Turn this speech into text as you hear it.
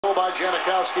throw by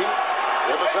Janikowski.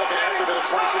 In the second half, they did a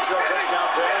 26-yard touchdown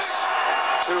pass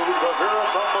to Rivera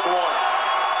from the one.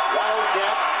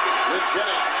 Wildcat with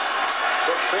Jennings.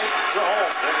 The fake to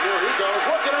home. And here he goes.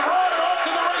 Looking and running off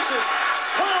to the races.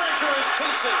 Swearinger is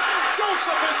chasing.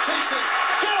 Joseph is chasing.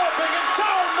 Galloping and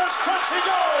down the stretch he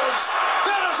goes.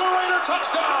 That is a Raider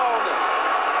touchdown.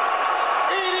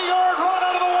 80-yard run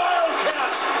out of the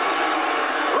Wildcat.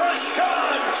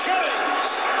 Rashad Jennings.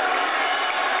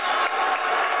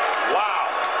 Wow.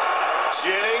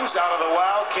 Jennings out of the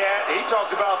Wildcat. He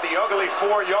talked about the ugly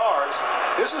 4 yards.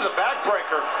 This is a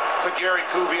backbreaker for Gary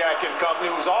Kubiak and company,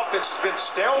 whose offense has been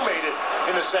stalemated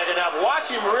in the second half. Watch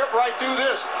him rip right through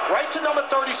this, right to number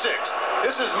 36.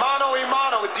 This is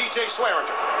mano-a-mano with DJ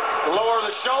Swearinger. The lower of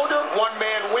the shoulder, one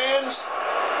man wins,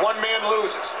 one man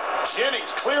loses. Jennings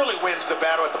clearly wins the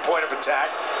battle at the point of attack,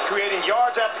 creating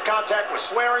yards after contact with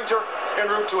Swearinger en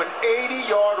route to an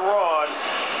 80-yard run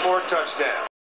for a touchdown.